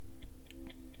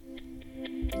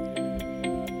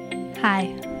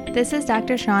Hi, this is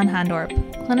Dr. Sean Hondorp,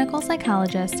 clinical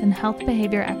psychologist and health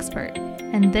behavior expert,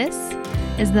 and this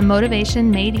is the Motivation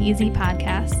Made Easy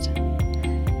podcast.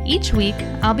 Each week,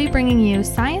 I'll be bringing you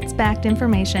science-backed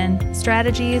information,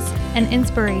 strategies, and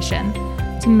inspiration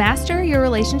to master your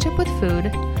relationship with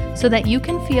food so that you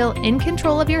can feel in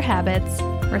control of your habits,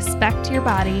 respect your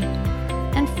body,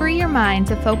 and free your mind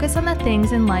to focus on the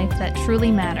things in life that truly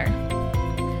matter.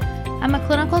 I'm a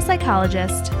clinical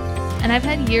psychologist, and I've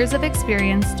had years of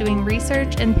experience doing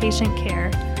research and patient care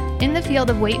in the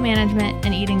field of weight management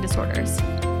and eating disorders.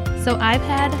 So I've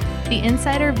had the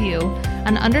insider view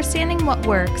on understanding what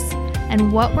works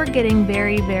and what we're getting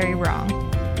very, very wrong.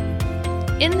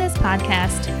 In this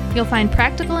podcast, you'll find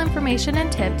practical information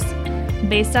and tips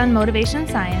based on motivation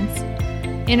science,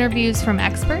 interviews from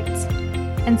experts,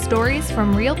 and stories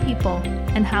from real people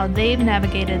and how they've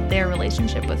navigated their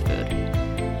relationship with food.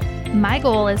 My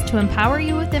goal is to empower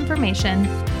you with information,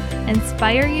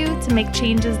 inspire you to make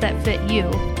changes that fit you,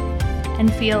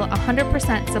 and feel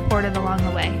 100% supported along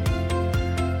the way.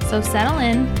 So settle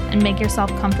in and make yourself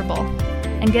comfortable,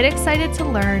 and get excited to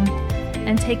learn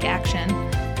and take action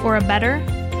for a better,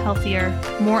 healthier,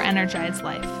 more energized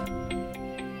life.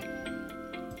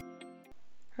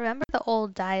 Remember the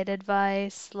old diet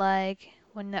advice like,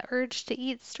 when the urge to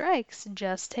eat strikes,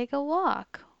 just take a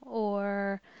walk,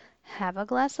 or have a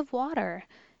glass of water.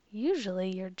 Usually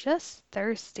you're just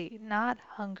thirsty, not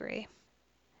hungry.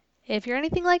 If you're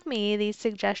anything like me, these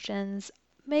suggestions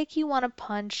make you want to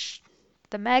punch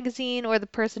the magazine or the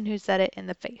person who said it in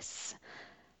the face.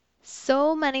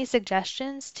 So many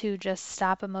suggestions to just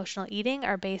stop emotional eating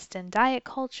are based in diet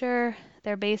culture.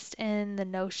 They're based in the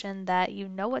notion that you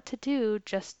know what to do,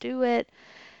 just do it.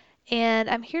 And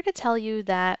I'm here to tell you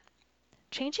that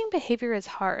changing behavior is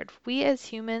hard. We as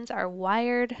humans are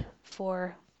wired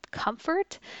for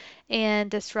comfort,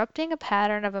 and disrupting a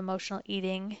pattern of emotional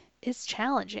eating is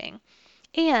challenging.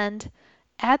 And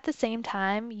at the same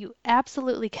time, you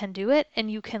absolutely can do it,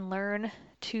 and you can learn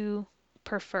to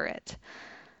prefer it.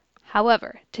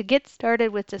 However, to get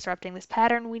started with disrupting this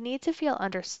pattern, we need to feel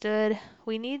understood.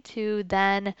 We need to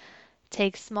then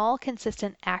take small,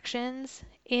 consistent actions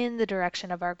in the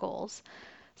direction of our goals.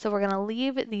 So we're going to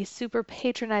leave these super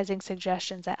patronizing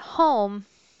suggestions at home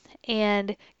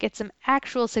and get some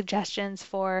actual suggestions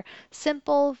for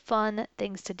simple, fun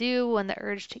things to do when the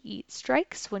urge to eat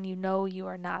strikes, when you know you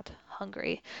are not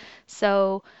hungry.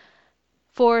 So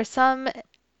for some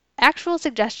actual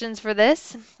suggestions for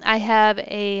this, I have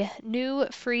a new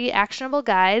free actionable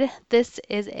guide. This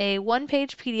is a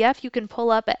one-page PDF you can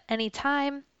pull up at any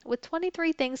time with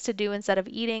 23 things to do instead of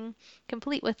eating,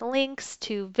 complete with links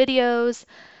to videos,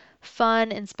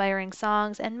 fun, inspiring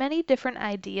songs, and many different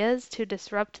ideas to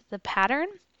disrupt the pattern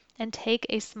and take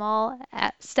a small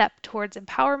step towards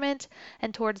empowerment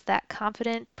and towards that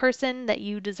confident person that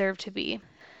you deserve to be.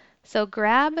 So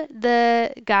grab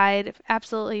the guide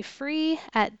absolutely free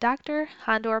at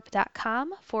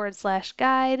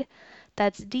drhondorp.com/guide.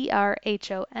 That's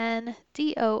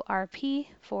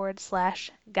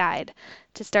DRHONDORP/guide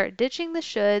to start ditching the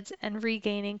shoulds and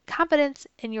regaining confidence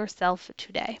in yourself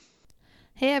today.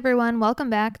 Hey everyone, welcome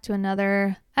back to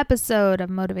another episode of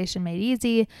Motivation Made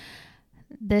Easy.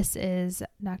 This is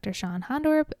Dr. Sean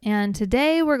Hondorp, and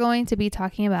today we're going to be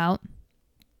talking about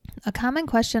a common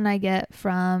question I get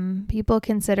from people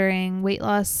considering weight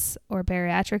loss or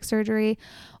bariatric surgery,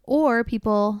 or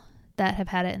people that have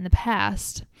had it in the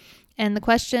past. And the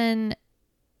question,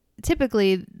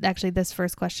 typically, actually this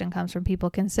first question comes from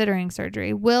people considering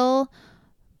surgery. Will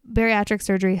bariatric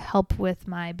surgery help with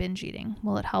my binge eating?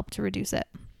 Will it help to reduce it?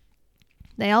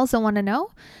 They also want to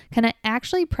know, can I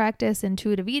actually practice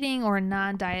intuitive eating or a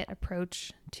non-diet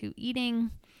approach to eating?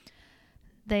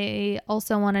 They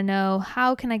also want to know,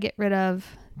 how can I get rid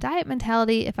of diet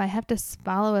mentality if I have to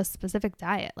follow a specific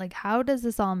diet? Like, how does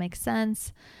this all make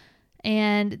sense?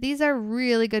 And these are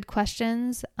really good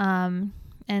questions. And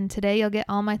today you'll get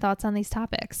all my thoughts on these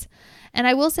topics. And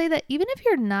I will say that even if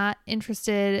you're not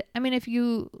interested, if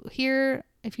you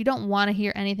don't want to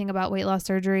hear anything about weight loss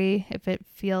surgery, if it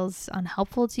feels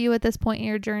unhelpful to you at this point in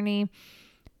your journey,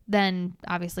 then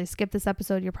obviously skip this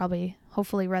episode. You're probably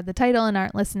hopefully read the title and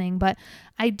aren't listening. But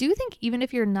I do think even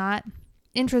if you're not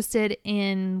interested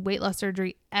in weight loss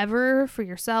surgery ever for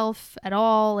yourself at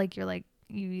all,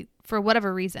 you for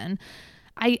whatever reason,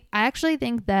 I actually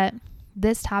think that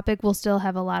this topic will still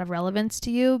have a lot of relevance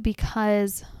to you,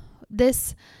 because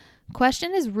this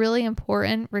question is really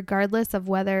important regardless of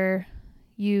whether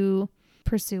you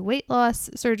pursue weight loss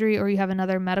surgery or you have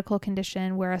another medical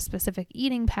condition where a specific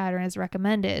eating pattern is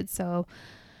recommended. So,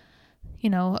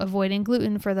 avoiding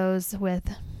gluten for those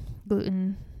with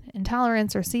gluten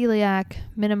intolerance or celiac,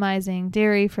 minimizing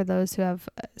dairy for those who have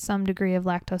some degree of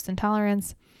lactose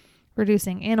intolerance,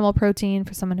 reducing animal protein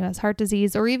for someone who has heart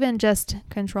disease, or even just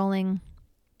controlling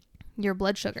your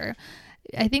blood sugar.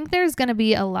 I think there's going to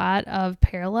be a lot of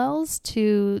parallels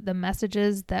to the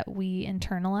messages that we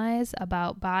internalize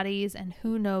about bodies and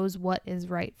who knows what is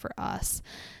right for us.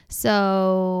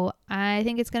 So I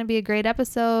think it's going to be a great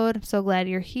episode. I'm so glad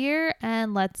you're here,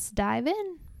 and let's dive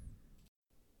in.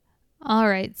 All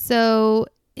right. So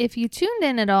if you tuned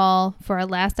in at all for our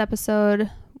last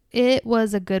episode, it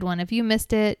was a good one. If you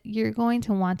missed it, you're going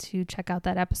to want to check out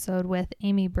that episode with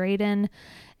Amy Braden.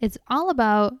 It's all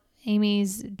about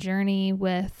Amy's journey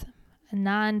with a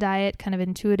non-diet kind of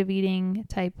intuitive eating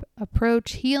type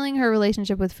approach, healing her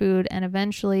relationship with food, and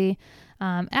eventually,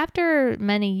 after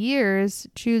many years,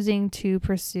 choosing to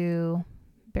pursue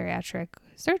bariatric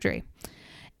surgery.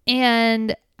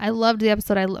 And I loved the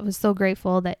episode. I was so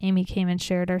grateful that Amy came and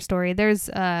shared her story. There's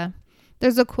a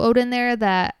quote in there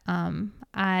that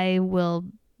I will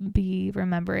be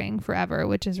remembering forever,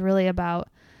 which is really about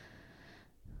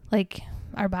like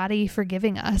our body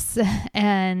forgiving us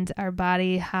and our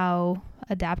body, how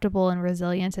adaptable and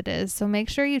resilient it is. So make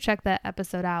sure you check that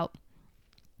episode out.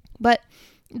 But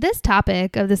this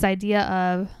topic of this idea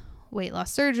of weight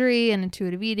loss surgery and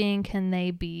intuitive eating, can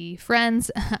they be friends,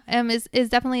 is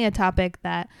definitely a topic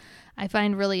that I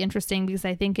find really interesting, because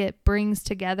I think it brings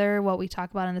together what we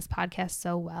talk about in this podcast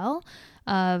so well,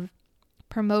 of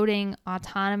promoting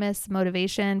autonomous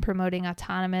motivation, promoting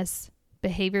autonomous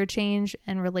behavior change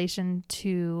in relation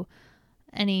to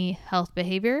any health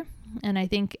behavior. And I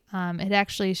think it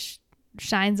actually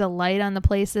shines a light on the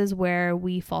places where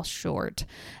we fall short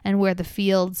and where the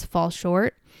fields fall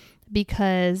short,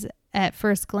 because at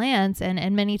first glance,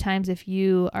 and many times if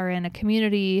you are in a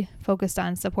community focused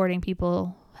on supporting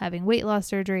people having weight loss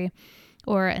surgery,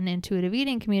 or an intuitive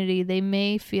eating community, they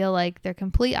may feel like they're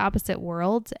complete opposite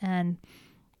worlds. And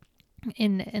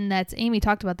that's, Amy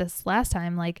talked about this last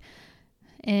time, like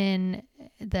in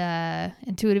the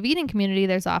intuitive eating community,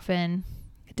 there's often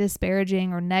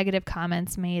disparaging or negative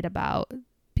comments made about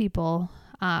people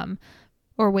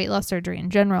or weight loss surgery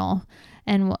in general.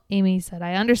 And Amy said,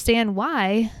 I understand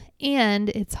why. And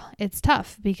it's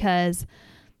tough because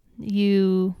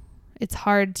it's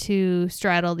hard to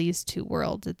straddle these two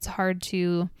worlds. It's hard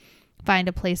to find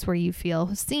a place where you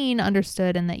feel seen,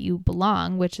 understood, and that you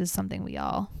belong, which is something we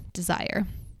all desire.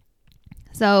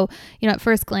 So, at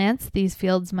first glance, these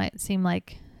fields might seem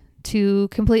like two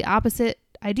complete opposite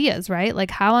ideas, right?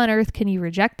 Like, how on earth can you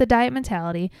reject the diet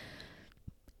mentality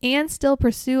and still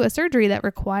pursue a surgery that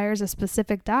requires a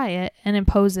specific diet and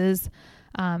imposes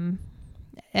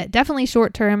definitely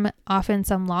short-term, often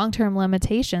some long-term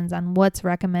limitations on what's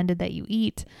recommended that you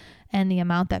eat and the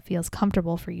amount that feels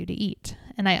comfortable for you to eat?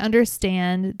 And I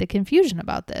understand the confusion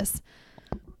about this.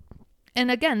 And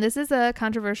again, this is a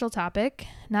controversial topic.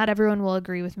 Not everyone will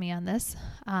agree with me on this.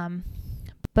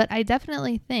 But I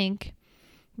definitely think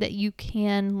that you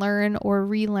can learn or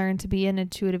relearn to be an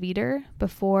intuitive eater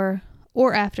before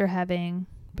or after having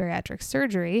bariatric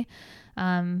surgery.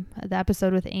 The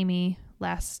episode with Amy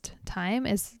last time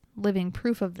is living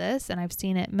proof of this, and I've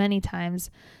seen it many times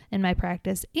in my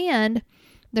practice. And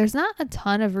there's not a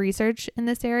ton of research in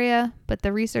this area, but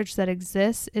the research that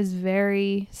exists is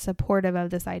very supportive of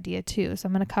this idea too. So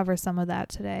I'm going to cover some of that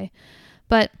today.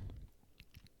 But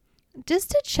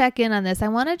just to check in on this, I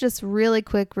want to just really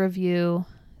quick review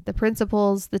the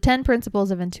 10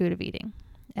 principles of intuitive eating.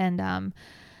 And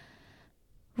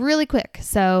really quick.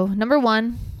 So number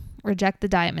 1, reject the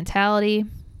diet mentality,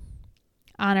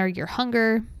 honor your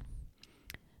hunger,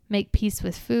 make peace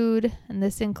with food. And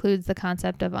this includes the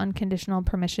concept of unconditional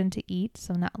permission to eat.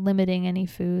 So not limiting any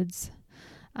foods,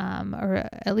 or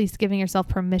at least giving yourself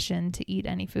permission to eat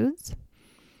any foods.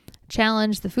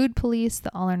 Challenge the food police,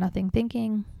 the all or nothing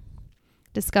thinking.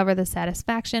 Discover the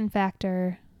satisfaction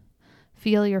factor.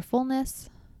 Feel your fullness.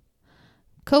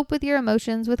 Cope with your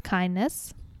emotions with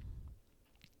kindness.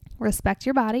 Respect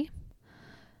your body.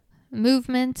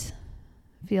 Movement.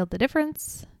 Feel the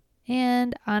difference.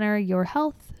 And honor your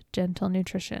health. Gentle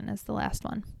nutrition is the last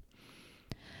one.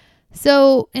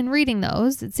 So in reading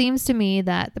those, it seems to me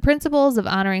that the principles of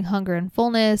honoring hunger and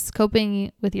fullness,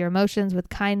 coping with your emotions with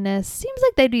kindness, seems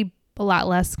like they'd be a lot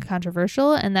less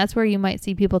controversial. And that's where you might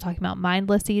see people talking about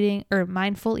mindful eating,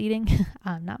 mindful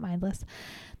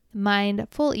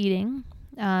eating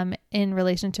in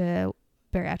relation to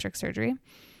bariatric surgery.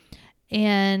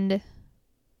 And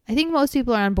I think most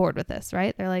people are on board with this,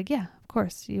 right? They're like, yeah, of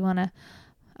course, you want to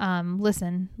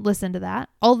listen to that.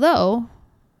 Although,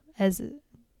 as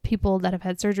people that have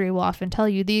had surgery will often tell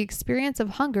you, the experience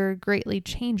of hunger greatly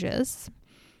changes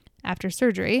after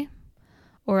surgery,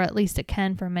 or at least it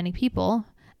can for many people.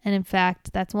 And in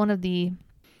fact, that's one of the,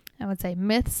 I would say,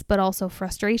 myths, but also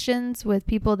frustrations with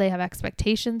people. They have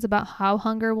expectations about how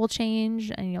hunger will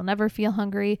change and you'll never feel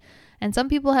hungry. And some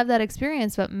people have that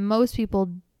experience, but most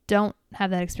people don't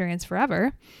have that experience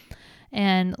forever.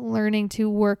 And learning to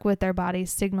work with their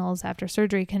body's signals after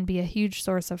surgery can be a huge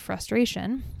source of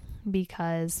frustration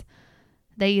because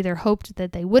they either hoped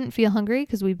that they wouldn't feel hungry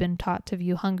because we've been taught to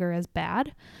view hunger as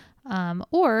bad,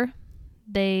 or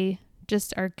they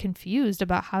just are confused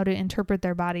about how to interpret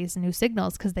their body's new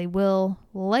signals because they will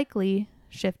likely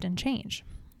shift and change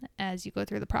as you go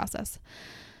through the process.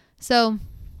 So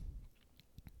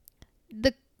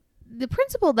the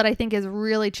principle that I think is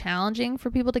really challenging for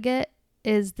people to get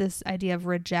is this idea of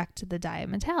reject the diet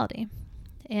mentality.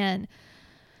 And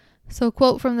so a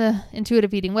quote from the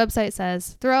Intuitive Eating website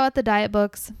says, throw out the diet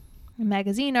books and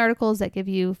magazine articles that give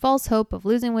you false hope of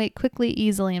losing weight quickly,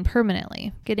 easily, and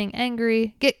permanently. Get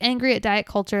angry at diet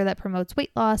culture that promotes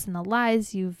weight loss and the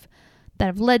lies that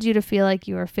have led you to feel like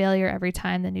you are a failure every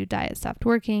time the new diet stopped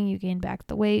working, you gained back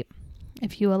the weight.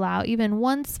 If you allow even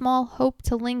one small hope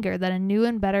to linger that a new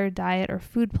and better diet or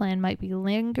food plan might be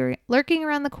lurking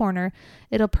around the corner,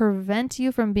 it'll prevent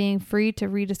you from being free to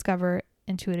rediscover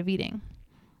intuitive eating.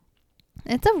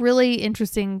 It's a really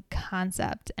interesting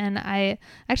concept, and I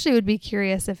actually would be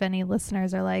curious if any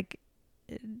listeners are like,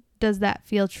 does that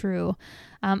feel true?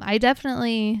 I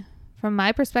definitely, from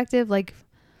my perspective, like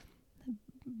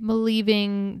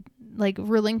believing, like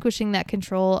relinquishing that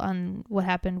control on what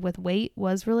happened with weight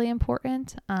was really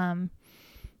important.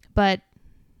 But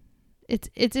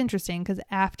it's interesting because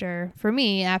after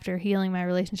healing my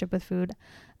relationship with food,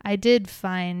 I did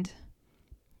find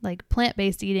like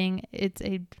plant-based eating, it's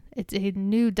a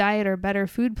new diet or better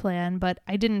food plan, but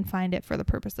I didn't find it for the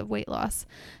purpose of weight loss.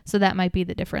 So that might be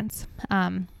the difference.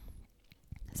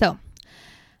 So,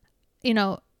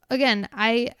 again,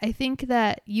 I think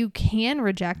that you can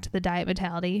reject the diet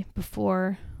mentality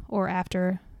before or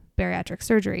after bariatric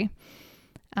surgery.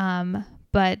 And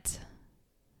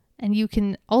you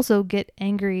can also get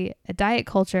angry at diet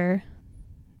culture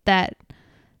that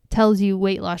tells you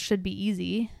weight loss should be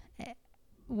easy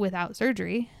without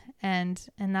surgery, and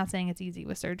not saying it's easy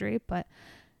with surgery, but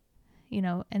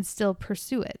and still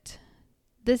pursue it.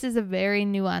 This is a very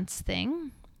nuanced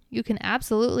thing. You can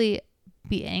absolutely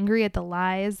be angry at the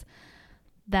lies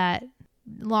that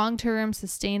long-term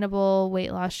sustainable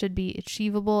weight loss should be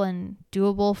achievable and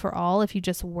doable for all if you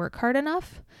just work hard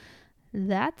enough.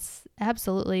 That's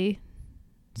absolutely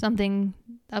something,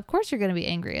 of course you're going to be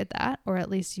angry at that, or at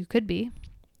least you could be.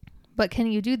 But can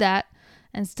you do that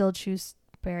and still choose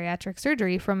bariatric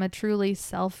surgery from a truly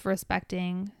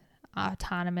self-respecting,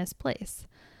 autonomous place?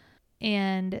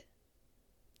 And,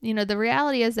 the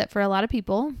reality is that for a lot of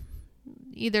people,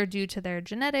 either due to their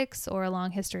genetics or a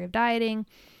long history of dieting,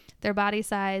 their body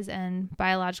size and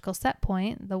biological set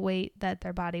point, the weight that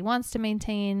their body wants to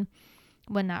maintain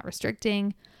when not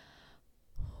restricting,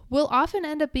 will often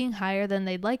end up being higher than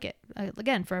they'd like it.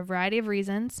 Again, for a variety of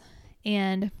reasons.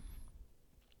 And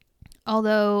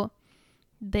although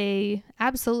they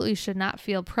absolutely should not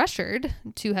feel pressured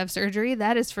to have surgery,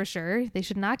 that is for sure. They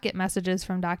should not get messages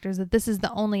from doctors that this is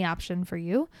the only option for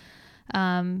you,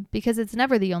 because it's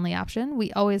never the only option.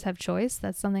 We always have choice.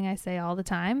 That's something I say all the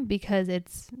time, because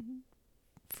it's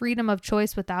freedom of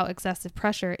choice without excessive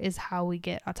pressure is how we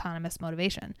get autonomous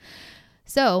motivation.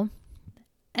 So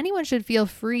anyone should feel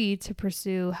free to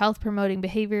pursue health promoting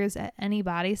behaviors at any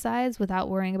body size without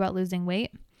worrying about losing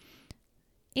weight.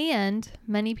 And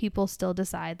many people still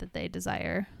decide that they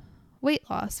desire weight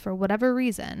loss for whatever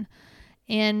reason.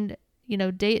 And,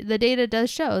 the data does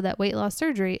show that weight loss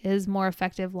surgery is more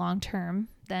effective long-term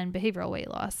than behavioral weight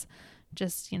loss.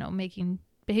 Just, making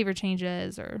behavior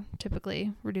changes or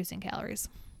typically reducing calories.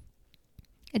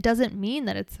 It doesn't mean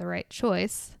that it's the right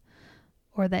choice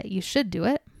or that you should do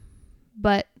it,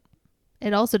 but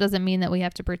it also doesn't mean that we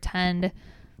have to pretend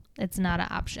it's not an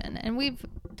option. And we've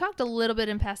talked a little bit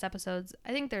in past episodes.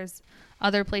 I think there's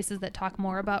other places that talk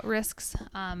more about risks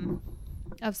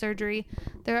of surgery.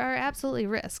 There are absolutely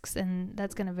risks, and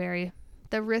that's going to vary.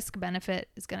 The risk benefit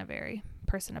is going to vary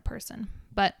person to person.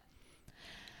 But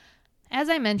as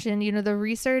I mentioned, the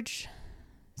research,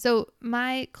 so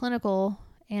my clinical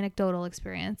anecdotal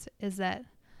experience is that,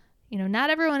 not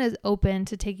everyone is open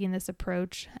to taking this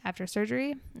approach after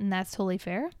surgery, and that's totally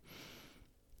fair.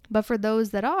 But for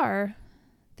those that are,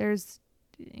 there's,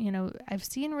 I've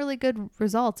seen really good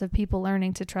results of people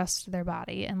learning to trust their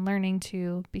body and learning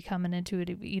to become an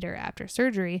intuitive eater after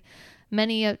surgery.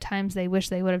 Many times they wish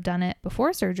they would have done it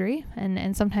before surgery,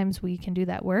 and sometimes we can do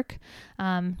that work.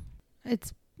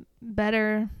 It's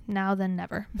better now than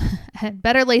never.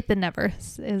 Better late than never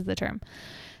is the term.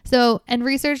 So, and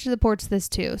research supports this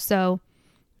too. So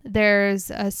there's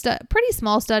a pretty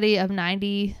small study of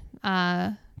 90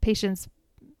 patients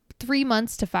 3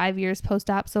 months to 5 years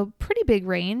post-op. So pretty big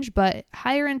range, but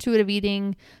higher intuitive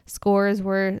eating scores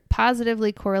were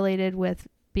positively correlated with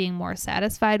being more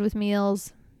satisfied with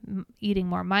meals, eating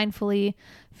more mindfully,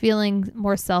 feeling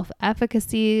more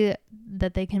self-efficacy,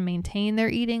 that they can maintain their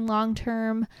eating long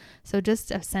term. So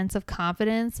just a sense of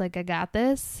confidence, like I got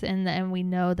this. And we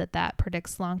know that that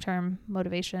predicts long-term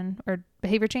motivation or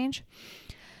behavior change.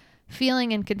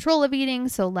 Feeling in control of eating,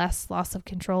 so less loss of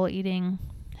control eating,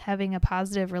 having a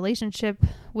positive relationship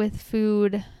with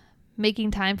food,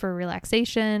 making time for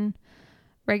relaxation,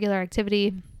 regular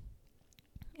activity.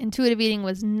 Intuitive eating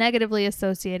was negatively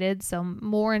associated, so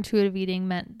more intuitive eating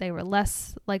meant they were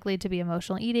less likely to be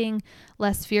emotional eating,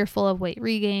 less fearful of weight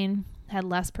regain, had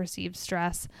less perceived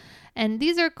stress. And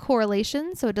these are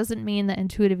correlations, so it doesn't mean that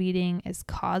intuitive eating is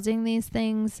causing these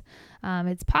things.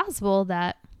 It's possible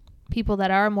that people that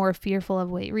are more fearful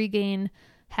of weight regain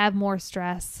have more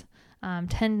stress,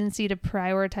 tendency to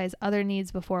prioritize other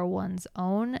needs before one's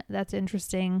own. That's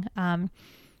interesting.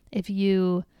 If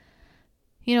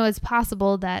it's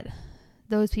possible that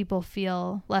those people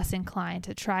feel less inclined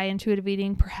to try intuitive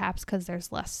eating, perhaps because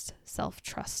there's less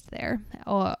self-trust there,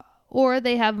 or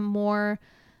they have more,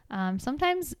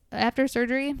 sometimes after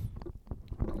surgery.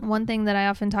 One thing that I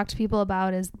often talk to people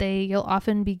about is you'll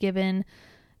often be given,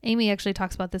 Amy actually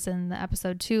talks about this in the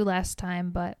episode 2 last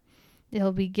time, but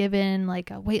they'll be given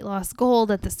like a weight loss goal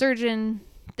that the surgeon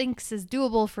thinks is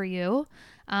doable for you.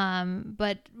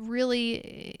 But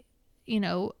really,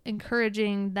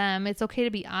 encouraging them, it's okay to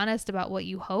be honest about what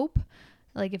you hope.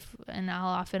 And I'll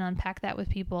often unpack that with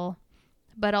people,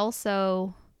 but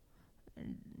also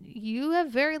you have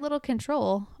very little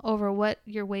control over what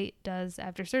your weight does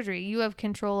after surgery. You have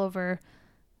control over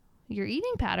your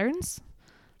eating patterns,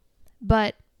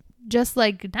 but just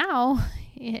like now,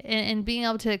 and being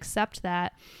able to accept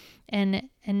that and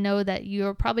know that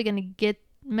you're probably going to get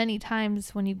many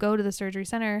times when you go to the surgery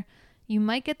center, you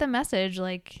might get the message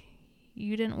like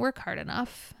you didn't work hard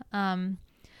enough. And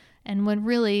when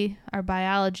really our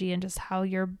biology and just how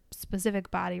your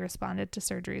specific body responded to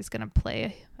surgery is going to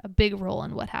play a big role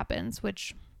in what happens,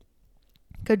 which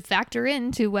could factor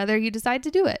into whether you decide to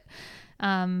do it.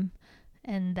 And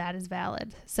that is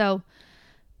valid. So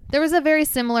there was a very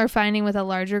similar finding with a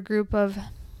larger group of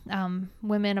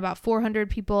women, about 400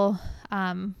 people,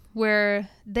 where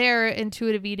their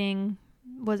intuitive eating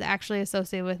was actually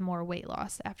associated with more weight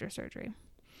loss after surgery.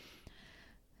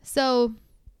 So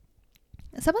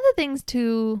some of the things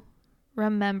to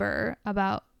remember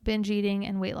about binge eating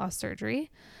and weight loss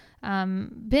surgery,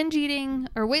 binge eating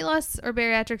or weight loss or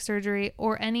bariatric surgery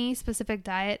or any specific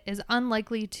diet is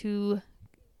unlikely to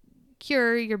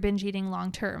cure your binge eating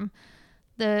long term.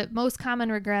 The most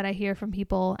common regret I hear from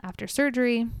people after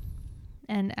surgery,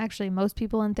 and actually most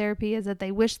people in therapy, is that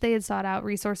they wish they had sought out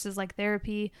resources like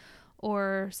therapy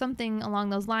or something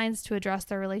along those lines to address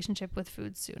their relationship with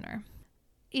food sooner.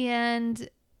 And,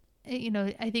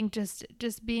 I think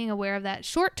just being aware of that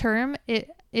short term, it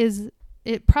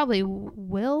probably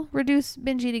will reduce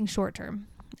binge eating short term,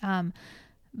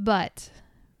 but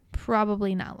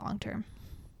probably not long term.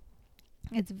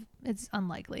 It's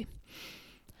unlikely.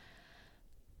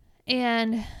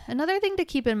 And another thing to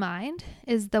keep in mind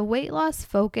is the weight loss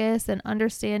focus and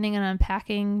understanding and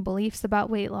unpacking beliefs about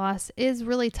weight loss is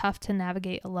really tough to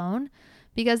navigate alone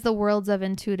because the worlds of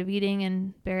intuitive eating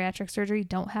and bariatric surgery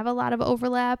don't have a lot of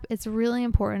overlap. It's really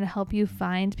important to help you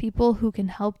find people who can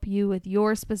help you with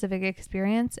your specific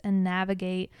experience and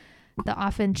navigate the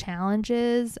often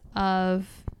challenges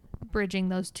of bridging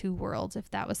those two worlds if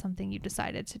that was something you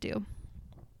decided to do.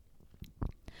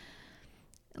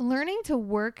 Learning to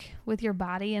work with your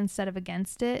body instead of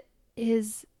against it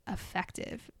is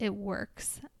effective. It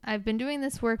works. I've been doing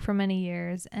this work for many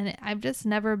years, and I've just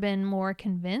never been more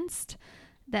convinced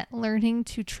that learning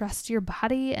to trust your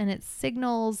body and its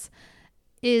signals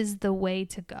is the way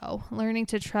to go. Learning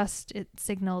to trust its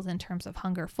signals in terms of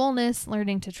hunger, fullness,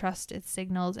 learning to trust its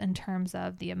signals in terms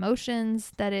of the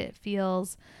emotions that it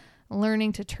feels,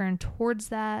 learning to turn towards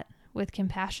that with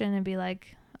compassion and be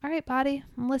like, all right, body,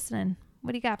 I'm listening.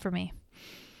 What do you got for me?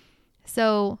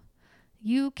 So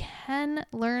you can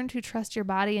learn to trust your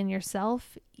body and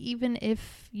yourself, even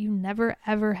if you never,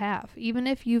 ever have. Even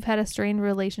if you've had a strained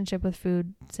relationship with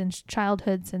food since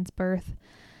childhood, since birth.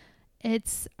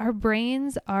 Our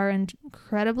brains are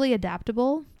incredibly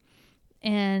adaptable,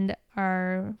 and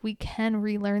we can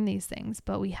relearn these things,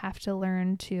 but we have to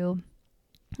learn to,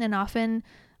 and often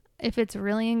if it's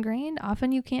really ingrained,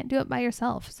 often you can't do it by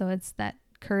yourself. So it's that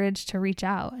courage to reach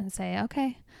out and say, okay,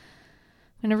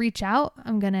 I'm going to reach out.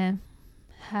 I'm going to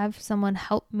have someone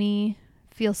help me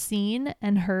feel seen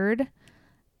and heard,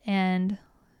 and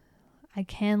I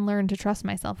can learn to trust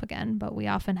myself again. But we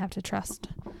often have to trust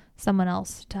someone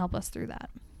else to help us through that,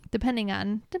 depending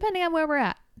on where we're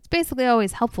at. It's basically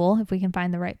always helpful if we can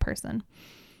find the right person.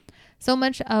 So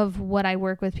much of what I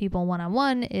work with people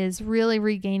one-on-one is really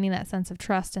regaining that sense of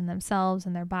trust in themselves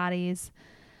and their bodies.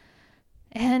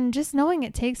 And just knowing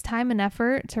it takes time and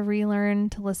effort to relearn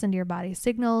to listen to your body's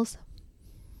signals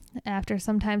after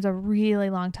sometimes a really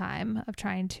long time of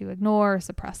trying to ignore or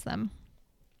suppress them.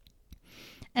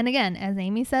 And again, as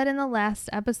Amy said in the last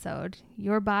episode,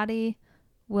 your body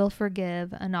will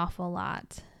forgive an awful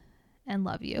lot and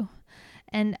love you.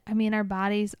 And I mean, our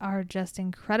bodies are just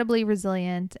incredibly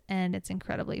resilient, and it's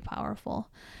incredibly powerful.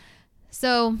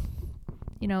 So,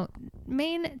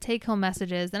 main take-home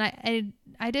messages, and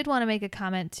I did want to make a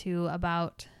comment too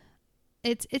about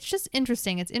it's just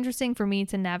interesting. It's interesting for me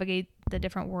to navigate the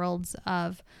different worlds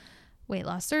of weight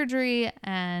loss surgery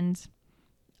and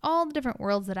all the different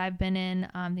worlds that I've been in,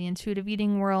 the intuitive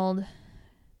eating world.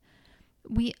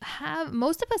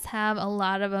 Most of us have a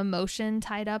lot of emotion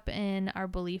tied up in our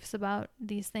beliefs about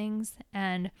these things.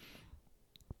 And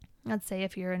let's say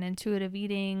if you're an intuitive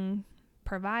eating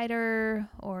provider,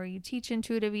 or you teach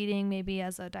intuitive eating, maybe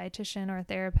as a dietitian or a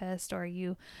therapist, or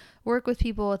you work with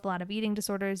people with a lot of eating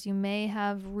disorders, you may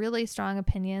have really strong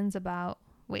opinions about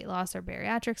weight loss or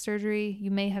bariatric surgery.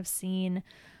 You may have seen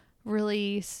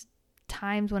really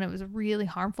times when it was really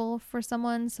harmful for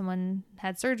someone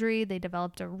had surgery, they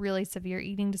developed a really severe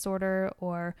eating disorder,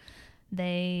 or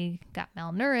they got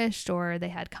malnourished, or they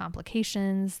had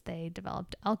complications, they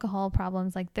developed alcohol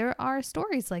problems. Like, there are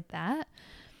stories like that.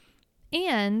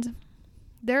 And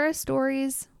there are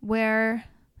stories where,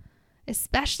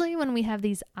 especially when we have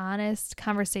these honest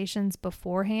conversations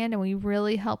beforehand and we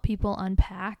really help people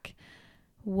unpack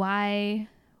why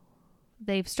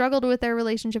they've struggled with their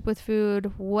relationship with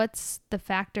food, what's the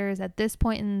factors at this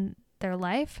point in their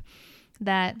life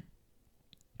that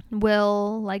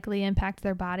will likely impact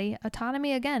their body.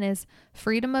 Autonomy, again, is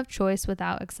freedom of choice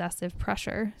without excessive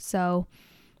pressure. So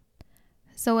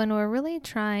when we're really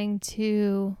trying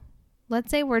to, let's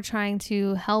say we're trying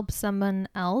to help someone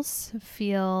else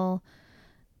feel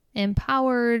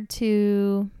empowered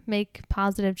to make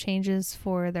positive changes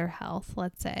for their health.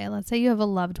 Let's say you have a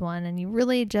loved one and you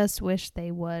really just wish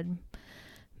they would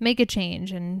make a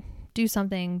change and do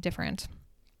something different.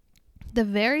 The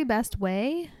very best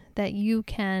way that you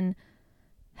can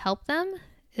help them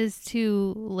is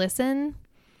to listen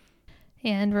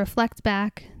and reflect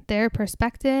back their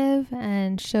perspective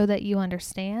and show that you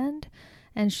understand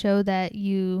and show that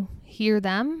you hear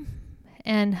them,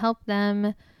 and help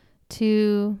them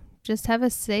to just have a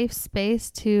safe space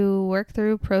to work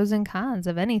through pros and cons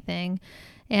of anything,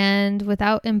 and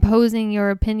without imposing your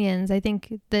opinions. I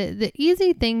think the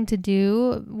easy thing to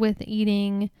do with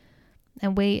eating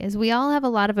and weight is we all have a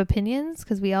lot of opinions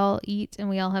because we all eat and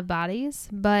we all have bodies,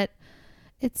 but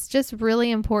it's just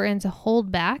really important to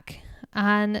hold back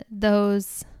on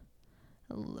those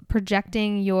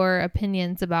projecting your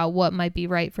opinions about what might be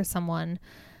right for someone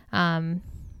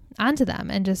onto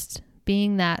them, and just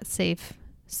being that safe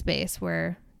space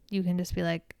where you can just be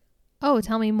like, oh,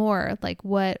 tell me more. Like,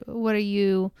 what are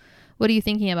you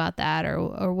thinking about that?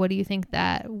 Or what do you think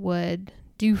that would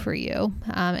do for you?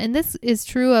 And this is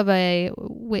true of a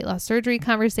weight loss surgery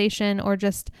conversation, or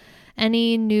just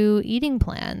any new eating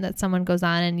plan that someone goes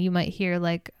on and you might hear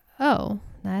like, oh,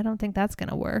 I don't think that's going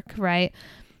to work. Right.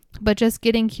 But just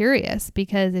getting curious,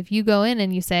 because if you go in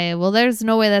and you say, well, there's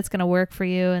no way that's going to work for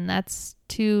you, and that's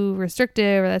too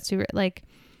restrictive, or that's too, like,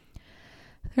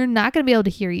 they're not going to be able to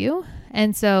hear you.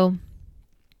 And so,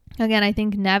 again, I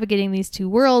think navigating these two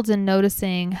worlds and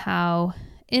noticing how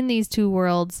in these two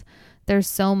worlds, there's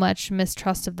so much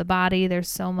mistrust of the body. There's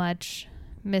so much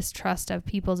mistrust of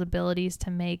people's abilities to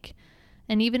make,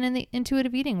 and even in the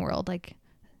intuitive eating world, like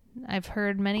I've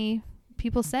heard many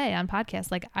people say on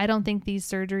podcasts, like, I don't think these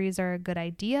surgeries are a good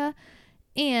idea,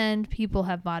 and people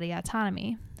have body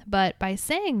autonomy. But by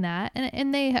saying that,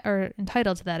 and they are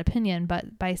entitled to that opinion,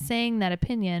 but by saying that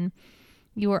opinion,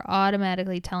 you are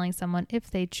automatically telling someone, if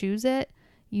they choose it,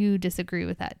 you disagree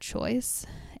with that choice.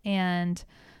 And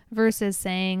versus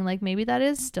saying, like, maybe that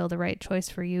is still the right choice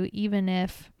for you, even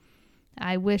if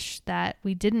I wish that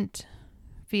we didn't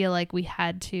feel like we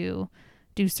had to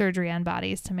do surgery on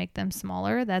bodies to make them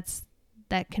smaller.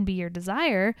 That can be your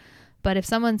desire. But if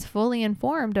someone's fully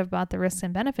informed about the risks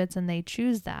and benefits and they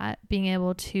choose that, being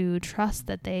able to trust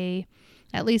that they,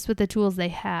 at least with the tools they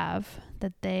have,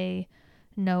 that they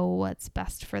know what's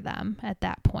best for them at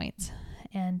that point.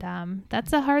 And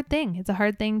that's a hard thing. It's a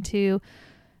hard thing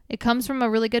it comes from a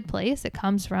really good place. It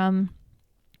comes from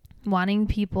wanting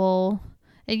people.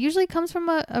 It usually comes from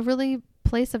a really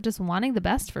place of just wanting the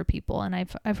best for people. And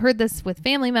I've heard this with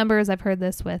family members. I've heard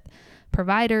this with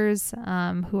providers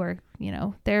who are,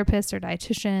 therapists or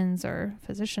dietitians or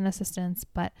physician assistants,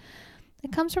 but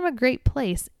it comes from a great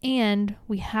place, and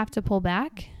we have to pull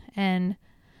back. And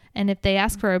if they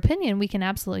ask for our opinion, we can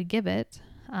absolutely give it.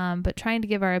 But trying to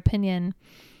give our opinion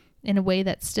in a way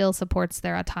that still supports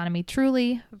their autonomy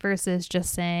truly versus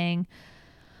just saying,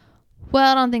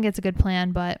 well, I don't think it's a good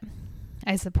plan, but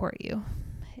I support you.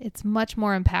 It's much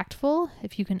more impactful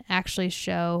if you can actually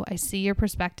show, I see your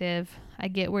perspective, I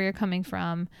get where you're coming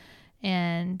from,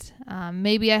 and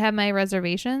maybe I have my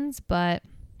reservations, but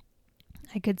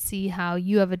I could see how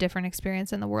you have a different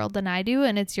experience in the world than I do,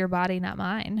 and it's your body, not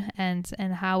mine. And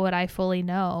how would I fully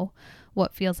know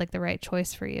what feels like the right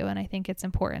choice for you? And I think it's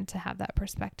important to have that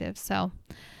perspective. So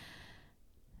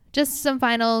just some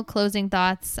final closing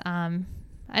thoughts.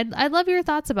 I'd love your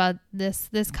thoughts about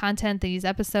this content, these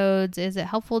episodes. Is it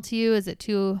helpful to you? Is it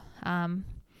too,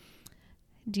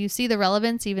 do you see the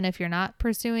relevance even if you're not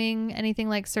pursuing anything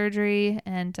like surgery?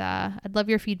 And I'd love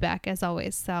your feedback as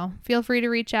always. So feel free to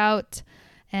reach out.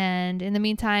 And in the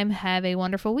meantime, have a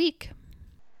wonderful week.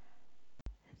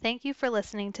 Thank you for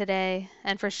listening today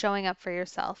and for showing up for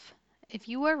yourself. If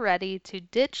you are ready to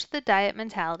ditch the diet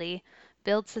mentality,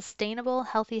 build sustainable,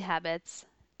 healthy habits,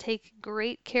 take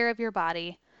great care of your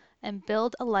body, and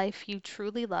build a life you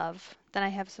truly love, then I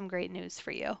have some great news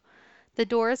for you. The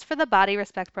doors for the Body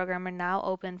Respect program are now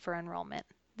open for enrollment.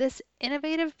 This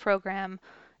innovative program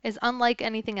is unlike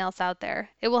anything else out there.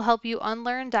 It will help you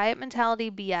unlearn diet mentality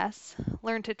BS,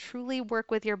 learn to truly work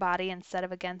with your body instead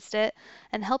of against it,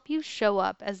 and help you show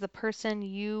up as the person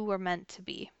you were meant to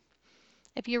be.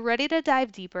 If you're ready to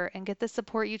dive deeper and get the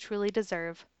support you truly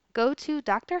deserve, go to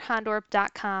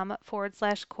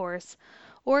drhondorp.com/course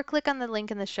or click on the link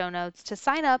in the show notes to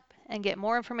sign up and get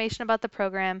more information about the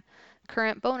program,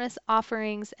 current bonus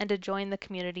offerings, and to join the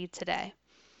community today.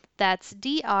 That's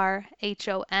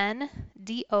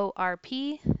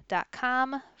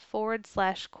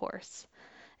drhondorp.com/course.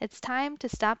 It's time to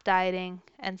stop dieting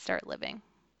and start living.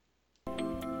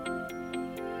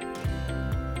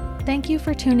 Thank you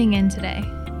for tuning in today.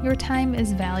 Your time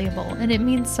is valuable, and it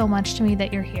means so much to me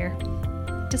that you're here.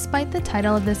 Despite the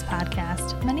title of this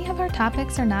podcast, many of our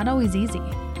topics are not always easy.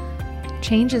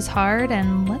 Change is hard,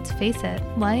 and let's face it,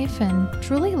 life and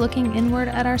truly looking inward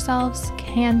at ourselves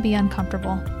can be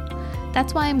uncomfortable.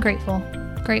 That's why I'm grateful.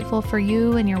 Grateful for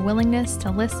you and your willingness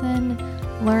to listen,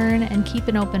 learn, and keep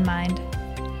an open mind.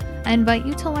 I invite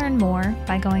you to learn more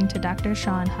by going to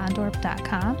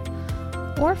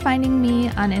drseanhondorp.com or finding me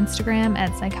on Instagram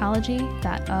at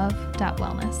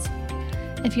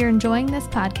psychology.of.wellness. If you're enjoying this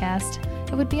podcast,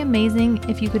 it would be amazing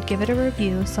if you could give it a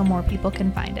review so more people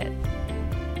can find it.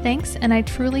 Thanks, and I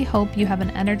truly hope you have an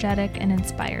energetic and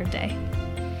inspired day.